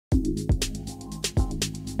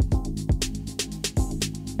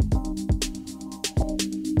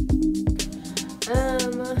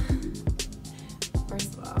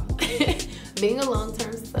Being a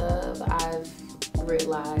long-term sub, I've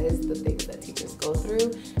realized the things that teachers go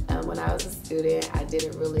through. When I was a student, I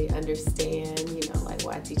didn't really understand, like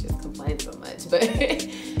why teachers complain so much. But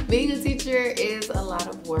being a teacher is a lot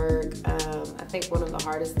of work. I think one of the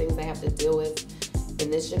hardest things I have to deal with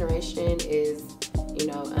in this generation is,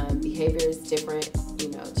 behavior is different.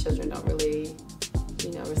 Children don't really,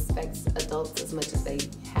 respect adults as much as they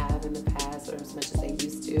have in the past or as much as they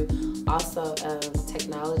used to. Also,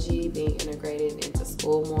 technology being integrated into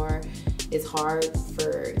school more is hard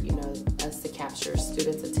for, us to capture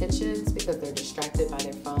students' attentions because they're distracted by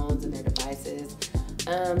their phones and their devices.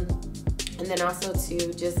 And then also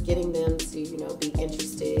to just getting them to, be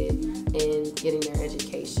interested in getting their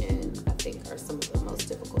education, I think are some of the most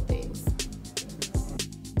difficult things.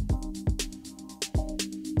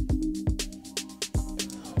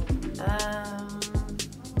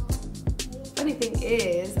 Funny thing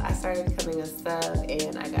is, I started becoming a sub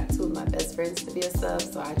and I got two of my best friends to be a sub,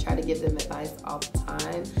 so I try to give them advice all the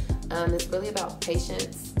time. It's really about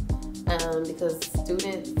patience because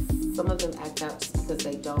students, some of them act out just because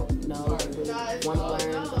they don't know, they really want to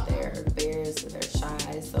learn, but they're embarrassed or they're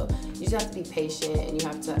shy. So you just have to be patient and you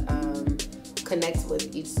have to connect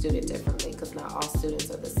with each student differently because not all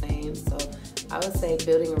students are the same. So I would say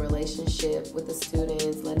building a relationship with the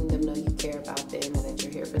students, letting them know you care about them and that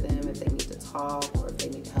you're here for them if they need to talk or if they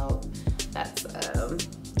need help. That's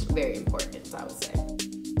very important, I would say.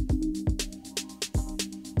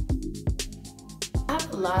 I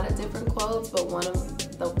have a lot of different quotes, but one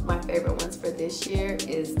of my favorite ones for this year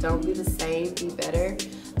is "Don't be the same, be better."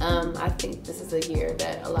 I think this is a year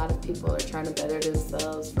that a lot of people are trying to better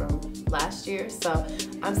themselves from last year, so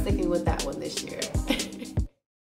I'm sticking with that one this year.